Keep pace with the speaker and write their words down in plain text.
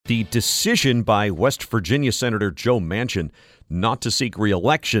The decision by West Virginia Senator Joe Manchin not to seek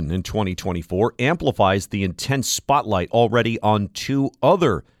re-election in 2024 amplifies the intense spotlight already on two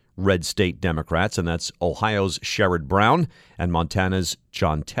other red state Democrats, and that's Ohio's Sherrod Brown and Montana's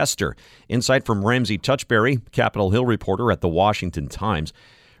Jon Tester. Insight from Ramsey Touchberry, Capitol Hill reporter at the Washington Times.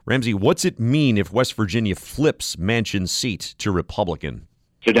 Ramsey, what's it mean if West Virginia flips Manchin's seat to Republican?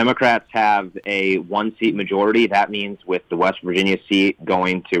 So Democrats have a one-seat majority. That means with the West Virginia seat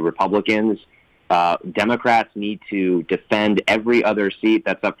going to Republicans, Democrats need to defend every other seat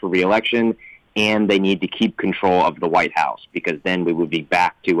that's up for re-election, and they need to keep control of the White House, because then we would be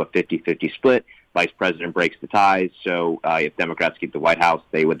back to a 50-50 split. Vice President breaks the ties, so if Democrats keep the White House,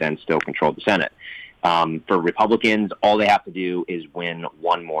 they would then still control the Senate. For Republicans, all they have to do is win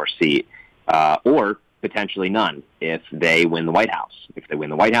one more seat, or potentially none if they win the White House. If they win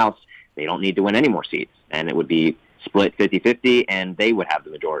the White House, they don't need to win any more seats, and it would be split 50-50, and they would have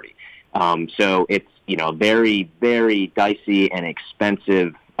the majority. So it's, very, very dicey and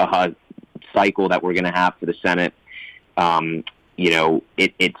expensive cycle that we're going to have for the Senate.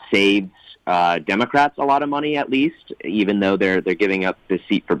 It saves Democrats a lot of money, at least, even though they're giving up the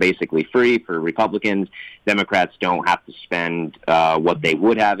seat for basically free. For Republicans, Democrats don't have to spend what they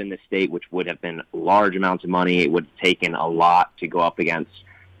would have in the state, which would have been large amounts of money. It would have taken a lot to go up against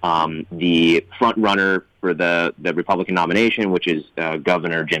the front runner for the Republican nomination, which is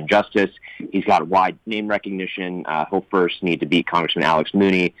Governor Jim Justice. He's got wide name recognition. He'll first need to beat Congressman Alex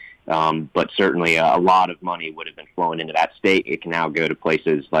Mooney. But certainly a lot of money would have been flowing into that state. It can now go to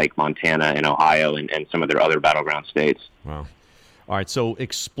places like Montana and Ohio and some of their other battleground states. Wow. All right, so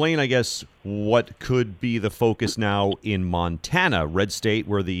explain, I guess, what could be the focus now in Montana, red state,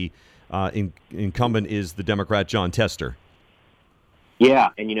 where the incumbent is the Democrat Jon Tester. Yeah,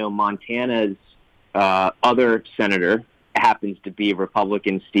 and Montana's other senator happens to be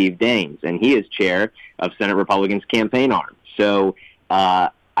Republican Steve Daines, and he is chair of Senate Republicans' campaign arm. So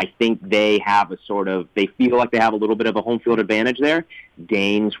I think they have they feel like they have a little bit of a home field advantage there.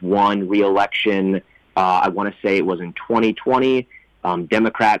 Daines won re-election, I want to say it was in 2020.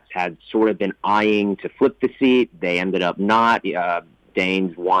 Democrats had sort of been eyeing to flip the seat. They ended up not.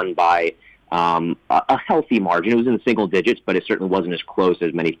 Daines won by a healthy margin. It was in the single digits, but it certainly wasn't as close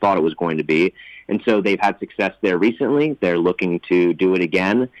as many thought it was going to be. And so they've had success there recently. They're looking to do it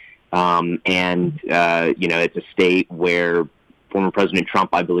again. It's a state where former President Trump,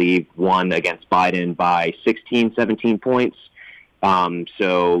 I believe, won against Biden by 16, 17 points.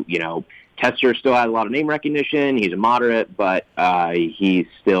 Tester still has a lot of name recognition. He's a moderate, but he's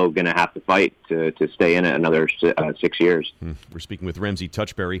still going to have to fight to stay in it another 6 years. We're speaking with Ramsey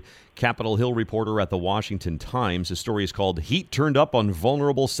Touchberry, Capitol Hill reporter at the Washington Times. His story is called "Heat Turned Up on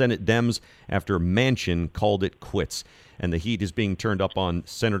Vulnerable Senate Dems After Manchin Called It Quits." And the heat is being turned up on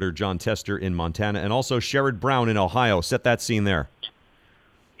Senator Jon Tester in Montana and also Sherrod Brown in Ohio. Set that scene there.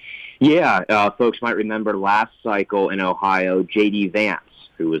 Yeah, folks might remember last cycle in Ohio, J.D. Vance,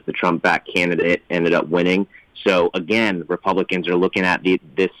 who was the Trump-backed candidate, ended up winning. So, again, Republicans are looking at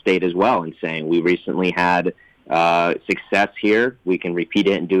this state as well and saying, we recently had success here. We can repeat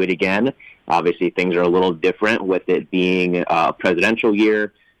it and do it again. Obviously, things are a little different with it being a presidential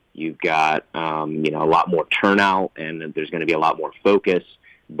year. You've got, a lot more turnout, and there's going to be a lot more focus.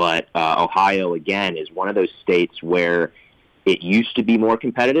 But Ohio, again, is one of those states where it used to be more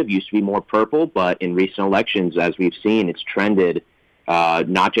competitive, used to be more purple, but in recent elections, as we've seen, it's trended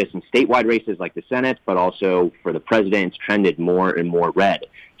not just in statewide races like the Senate, but also for the president, it's trended more and more red.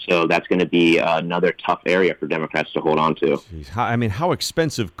 So that's going to be another tough area for Democrats to hold on to. Jeez. How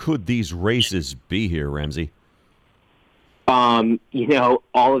expensive could these races be here, Ramsey?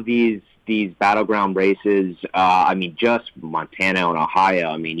 All of these battleground races, just Montana and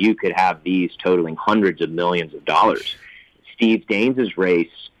Ohio, you could have these totaling hundreds of millions of dollars. Steve Daines' race,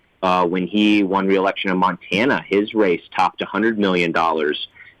 when he won re-election in Montana, his race topped $100 million,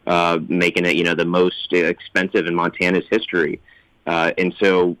 making it, the most expensive in Montana's history. And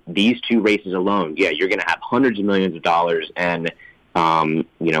so these two races alone, you're going to have hundreds of millions of dollars. And,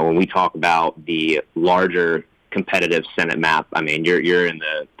 when we talk about the larger competitive Senate map, you're in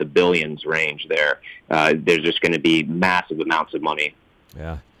the billions range there. There's just going to be massive amounts of money.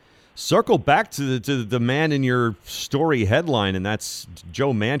 Yeah. Circle back to the man in your story headline, and that's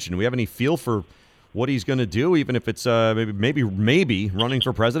Joe Manchin. Do we have any feel for what he's going to do, even if it's maybe running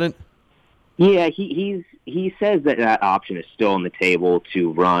for president? Yeah, he says that option is still on the table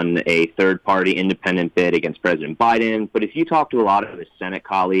to run a third-party independent bid against President Biden. But if you talk to a lot of his Senate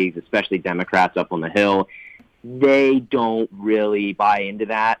colleagues, especially Democrats up on the Hill, they don't really buy into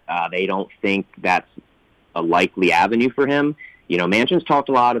that. They don't think that's a likely avenue for him. Manchin's talked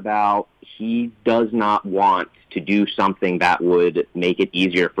a lot about he does not want to do something that would make it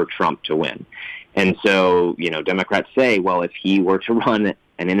easier for Trump to win. And so, Democrats say, well, if he were to run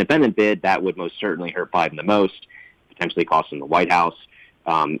an independent bid, that would most certainly hurt Biden the most, potentially cost him the White House.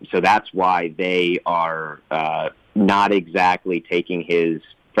 So that's why they are not exactly taking his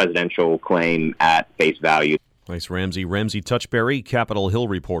presidential claim at face value. Thanks, Ramsey. Ramsey Touchberry, Capitol Hill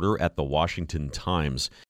reporter at The Washington Times.